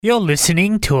You're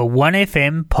listening to a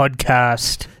 1FM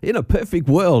podcast. In a perfect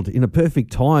world, in a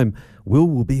perfect time,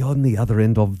 will be on the other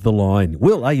end of the line.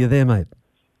 Will, are you there, mate?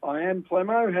 I am,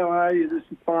 Clemo. How are you this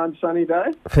fine sunny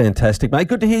day? Fantastic, mate.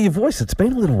 Good to hear your voice. It's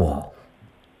been a little while.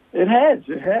 It has.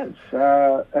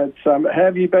 How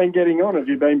have you been getting on? Have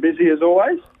you been busy as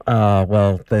always?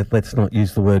 Let's not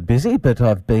use the word busy, but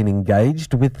I've been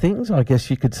engaged with things, I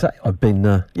guess you could say. I've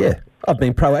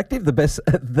been proactive, the best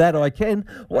that I can.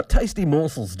 What tasty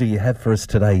morsels do you have for us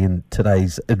today in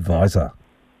today's Advisor?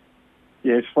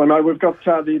 Yes, Clemo, we've got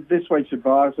this week's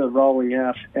Advisor rolling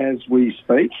out as we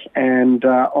speak, and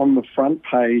on the front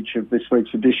page of this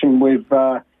week's edition, we've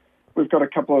got a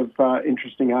couple of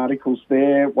interesting articles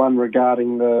there. One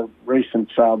regarding the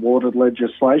recent water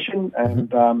legislation,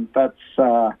 and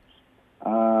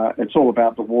it's all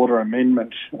about the Water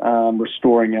Amendment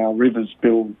Restoring Our Rivers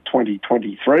Bill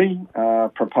 2023,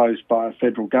 proposed by the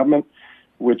federal government,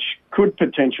 which could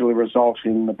potentially result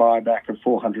in the buyback of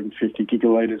 450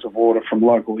 gigalitres of water from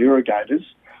local irrigators.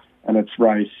 And it's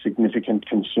raised significant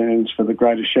concerns for the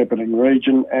Greater Shepparton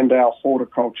region and our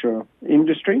horticulture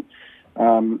industry.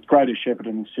 Greater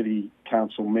Shepparton City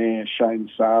Council Mayor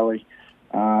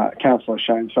Councillor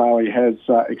Shane Saley has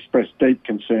expressed deep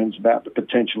concerns about the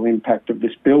potential impact of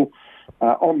this bill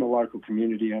on the local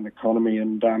community and economy.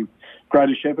 And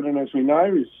Greater Shepparton, as we know,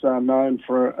 is known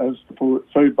as the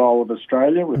food bowl of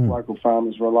Australia, with local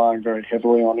farmers relying very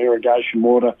heavily on irrigation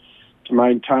water to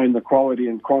maintain the quality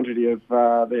and quantity of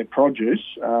their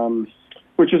produce,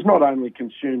 which is not only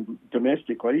consumed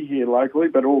domestically here locally,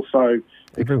 but also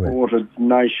exported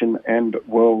nation and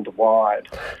worldwide.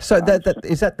 So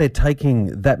is that they're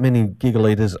taking that many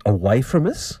gigalitres away from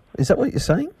us? Is that what you're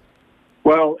saying?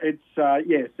 Well, it's a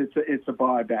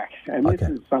buyback, and this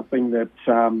is something that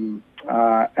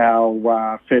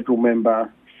our federal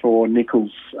member for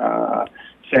Nichols,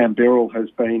 Sam Birrell, has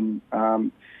been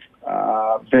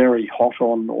very hot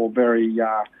on, or very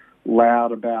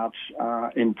loud about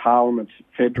in Parliament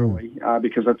federally,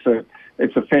 because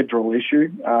it's a federal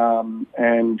issue,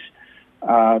 and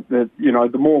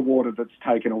the more water that's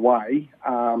taken away,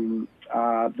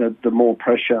 the more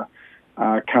pressure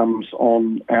comes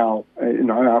on our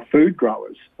food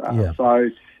growers. So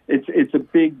it's a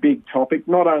big topic,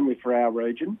 not only for our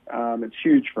region. It's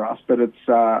huge for us, but it's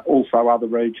also other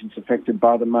regions affected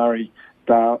by the Murray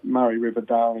River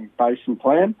Darling Basin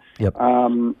Plan. Yep.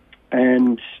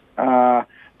 And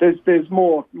there's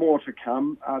more to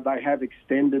come. They have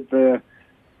extended the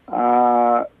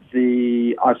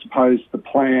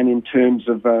plan in terms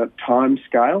of a time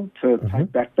scale to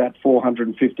take back that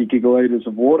 450 gigalitres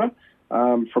of water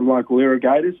from local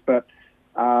irrigators, but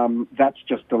that's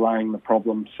just delaying the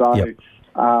problem. So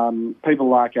people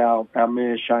like our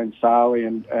Mayor Shane Saley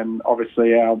and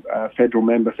obviously our federal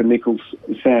member for Nichols,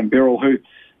 Sam Birrell, who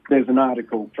there's an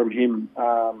article from him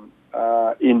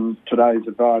in today's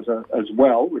Advisor as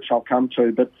well, which I'll come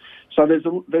to. But so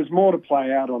there's more to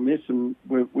play out on this, and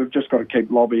we've just got to keep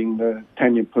lobbying the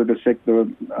Tanya Plibersek,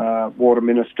 the water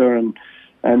minister, and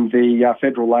the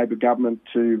federal Labor government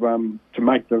to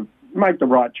make the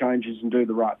right changes and do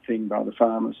the right thing by the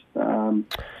farmers.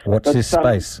 Watch this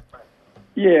space.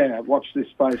 Watch this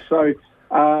space. So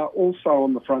also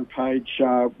on the front page,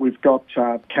 we've got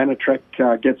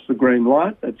Canatrek gets the green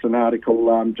light. It's an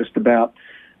article just about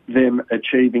them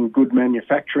achieving good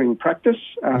manufacturing practice.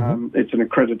 It's an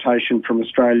accreditation from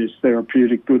Australia's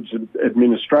Therapeutic Goods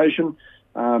Administration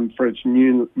for its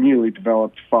newly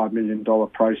developed $5 million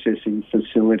processing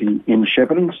facility in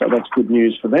Shepparton. So that's good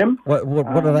news for them.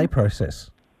 What do they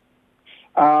process?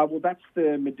 Well, that's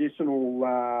the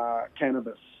medicinal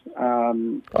cannabis.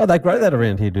 They grow that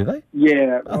around here, do they?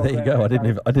 Yeah. Oh, there you go.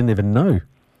 I didn't even know.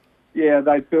 Yeah,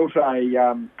 they built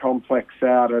a complex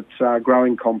out at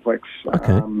growing complex,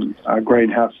 a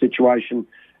greenhouse situation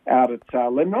out at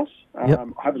Lemnos. I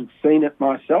haven't seen it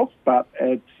myself, but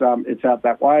it's out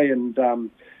that way, and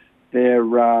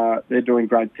they're doing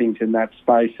great things in that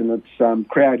space, and it's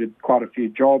created quite a few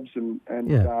jobs, and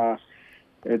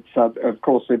it's of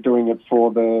course they're doing it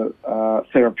for the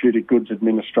Therapeutic Goods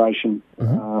Administration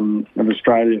of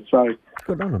Australia. So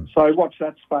good on them. So watch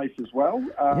that space as well.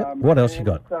 What else you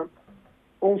got?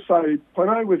 Also,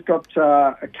 Plano, we've got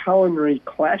a culinary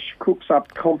clash cooks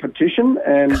up competition.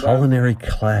 And culinary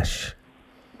clash.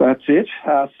 That's it.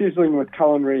 Sizzling with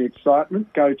culinary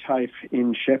excitement, Go TAFE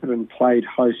in Shepparton played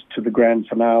host to the grand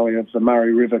finale of the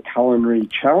Murray River Culinary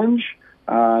Challenge.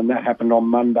 And that happened on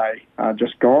Monday,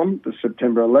 just gone, the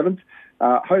September 11th.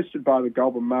 Hosted by the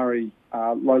Goulburn Murray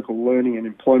Local Learning and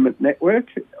Employment Network,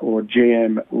 or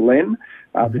GM-LEN.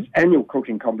 This annual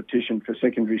cooking competition for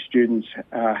secondary students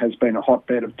has been a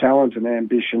hotbed of talent and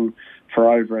ambition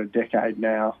over a decade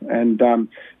now. And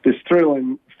this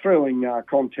thrilling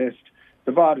contest,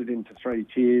 divided into 3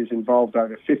 tiers, involved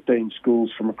over 15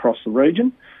 schools from across the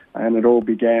region, and it all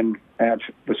began at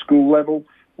the school level,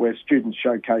 where students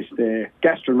showcased their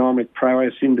gastronomic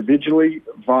prowess individually,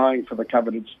 vying for the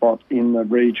coveted spot in the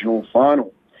regional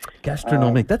final.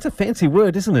 Gastronomic, that's a fancy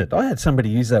word, isn't it? I had somebody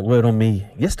use that word on me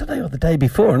yesterday or the day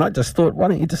before, and I just thought, why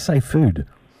don't you just say food?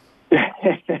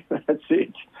 That's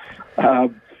it.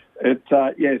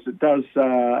 Yes, it does.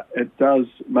 It does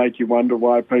make you wonder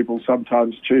why people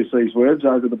sometimes choose these words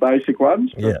over the basic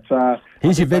ones. Yeah. But,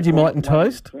 here's your Vegemite and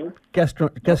toast.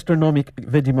 Gastronomic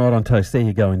Vegemite on toast. There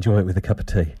you go. Enjoy it with a cup of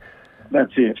tea.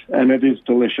 That's it, and it is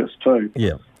delicious too.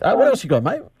 Yeah. What else you got,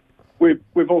 mate?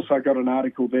 We've also got an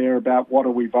article there about what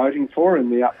are we voting for in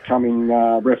the upcoming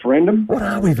referendum. What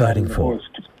are we voting for?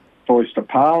 Voice to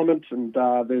Parliament, and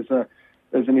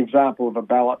there's an example of a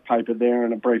ballot paper there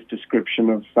and a brief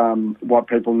description of what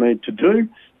people need to do.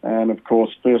 And of course,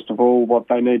 first of all, what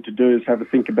they need to do is have a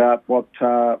think about what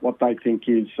they think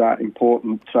is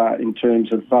important in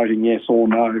terms of voting yes or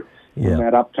no in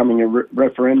that upcoming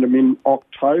referendum in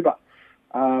October.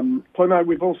 Plumo,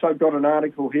 we've also got an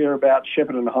article here about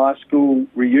Shepparton High School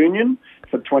reunion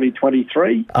for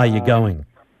 2023. Are you going?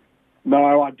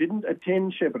 No, I didn't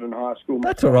attend Shepparton High School.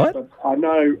 That's all right. But I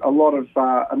know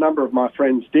a number of my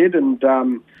friends did, and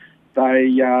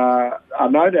they are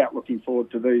no doubt looking forward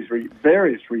to these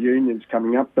various reunions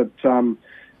coming up. But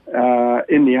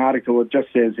in the article, it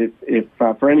just says if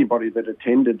for anybody that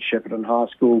attended Shepparton High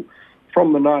School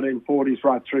from the 1940s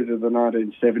right through to the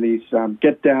 1970s,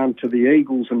 get down to the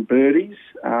Eagles and Birdies.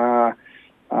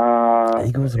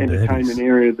 Entertainment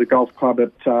area of the golf club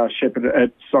at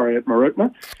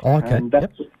Mooroopna. Oh, okay. And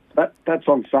that's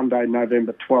on Sunday,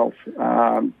 November 12th.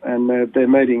 And they're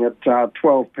meeting at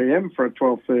 12 p.m. for a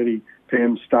 12:30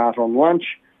 p.m. start on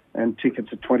lunch, and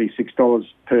tickets are $26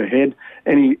 per head.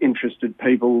 Any interested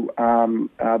people,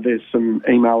 there's some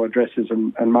email addresses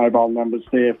and mobile numbers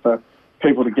there for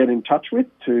people to get in touch with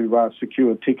to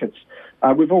secure tickets.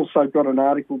 We've also got an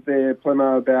article there,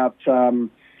 Plemo, about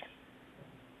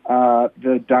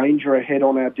the danger ahead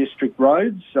on our district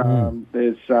roads.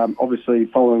 There's obviously,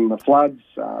 following the floods,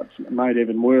 it's made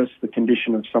even worse the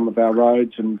condition of some of our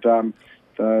roads, and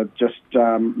just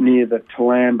near the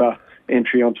Toolamba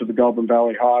entry onto the Goulburn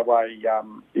Valley Highway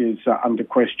is under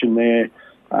question there.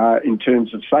 In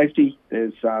terms of safety,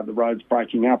 there's the roads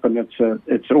breaking up, and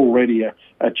it's already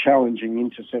a challenging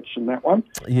intersection, that one.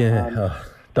 Yeah,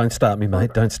 don't start me,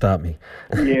 mate. Don't start me.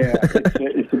 Yeah,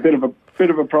 it's a bit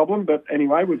of a problem, but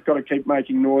anyway, we've got to keep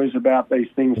making noise about these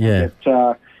things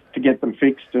to get them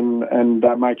fixed and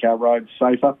make our roads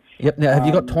safer. Yep. Now, have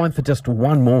you got time for just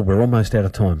one more? We're almost out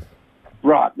of time.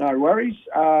 Right, no worries.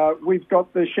 We've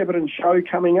got the Shepparton show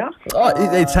coming up. Oh,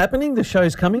 it's happening? The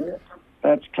show's coming? Yeah.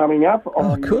 That's coming up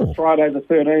on Friday the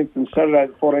 13th and Saturday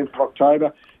the 14th of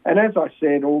October. And as I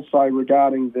said, also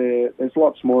regarding there's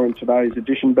lots more in today's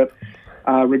edition, but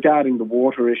regarding the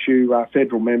water issue,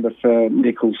 federal member for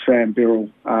Nichols, Sam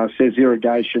Birrell, says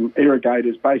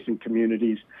irrigators, basin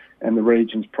communities and the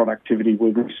region's productivity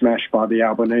will be smashed by the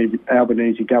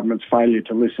Albanese government's failure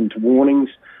to listen to warnings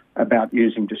about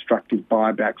using destructive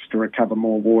buybacks to recover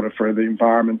more water for the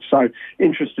environment. So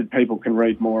interested people can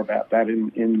read more about that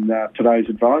in today's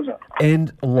Advisor.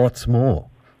 And lots more.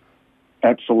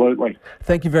 Absolutely.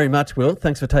 Thank you very much, Will.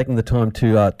 Thanks for taking the time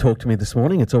to talk to me this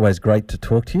morning. It's always great to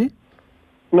talk to you.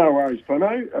 No worries,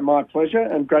 Bruno. My pleasure,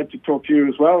 and great to talk to you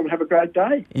as well, and have a great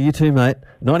day. You too, mate.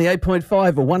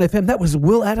 98.5 or 1FM. That was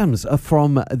Will Adams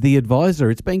from The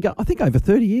Advisor. It's been, I think, over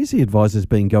 30 years The Advisor's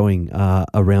been going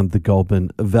around the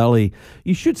Goulburn Valley.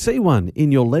 You should see one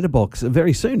in your letterbox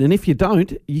very soon, and if you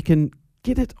don't, you can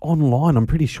get it online, I'm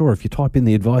pretty sure, if you type in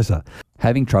The Advisor.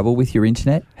 Having trouble with your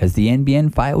internet? Has the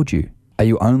NBN failed you? Are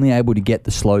you only able to get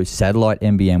the slow satellite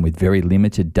NBN with very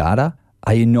limited data?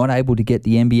 Are you not able to get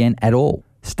the NBN at all?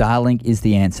 Starlink is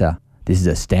the answer. This is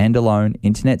a standalone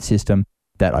internet system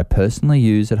that I personally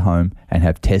use at home and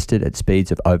have tested at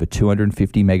speeds of over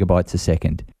 250 megabytes a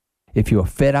second. If you are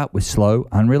fed up with slow,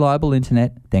 unreliable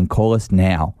internet, then call us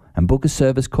now and book a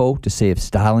service call to see if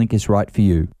Starlink is right for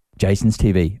you. Jason's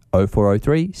TV,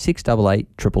 0403 688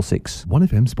 666.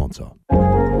 1FM sponsor.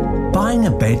 Buying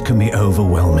a bed can be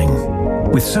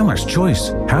overwhelming. With so much choice,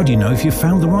 how do you know if you've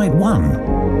found the right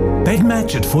one? Bed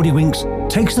Match at 40 Winks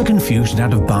takes the confusion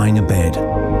out of buying a bed.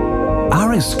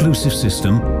 Our exclusive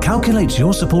system calculates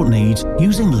your support needs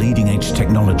using leading-edge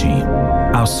technology.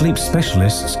 Our sleep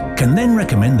specialists can then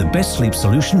recommend the best sleep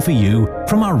solution for you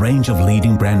from our range of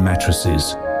leading brand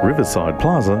mattresses. Riverside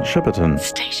Plaza, Shepparton.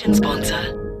 Station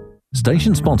sponsor.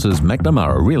 Station sponsors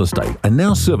McNamara Real Estate are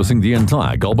now servicing the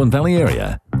entire Goulburn Valley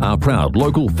area. Our proud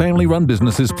local family-run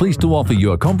business is pleased to offer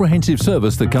you a comprehensive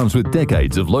service that comes with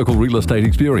decades of local real estate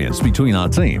experience between our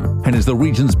team and is the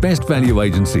region's best value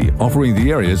agency, offering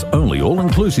the area's only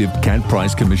all-inclusive capped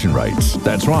price commission rates.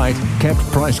 That's right, capped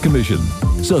price commission.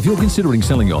 So if you're considering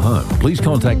selling your home, please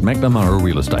contact McNamara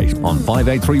Real Estate on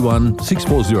 5831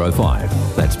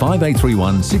 6405. That's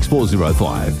 5831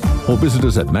 6405. Or visit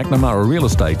us at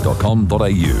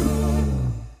mcnamararealestate.com.au.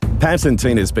 Pat and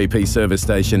Tina's BP service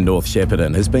station North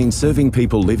Shepparton has been serving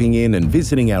people living in and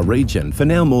visiting our region for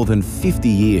now more than 50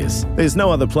 years. There's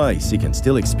no other place you can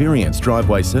still experience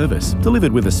driveway service,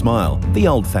 delivered with a smile, the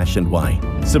old-fashioned way.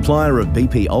 Supplier of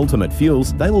BP Ultimate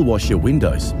Fuels, they will wash your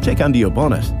windows, check under your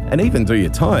bonnet, and even do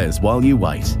your tyres while you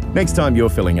wait. Next time you're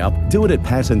filling up, do it at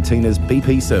Pat and Tina's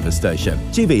BP service station,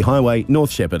 GV Highway,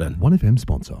 North Shepparton. 1FM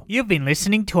sponsor. You've been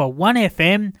listening to a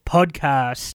 1FM podcast.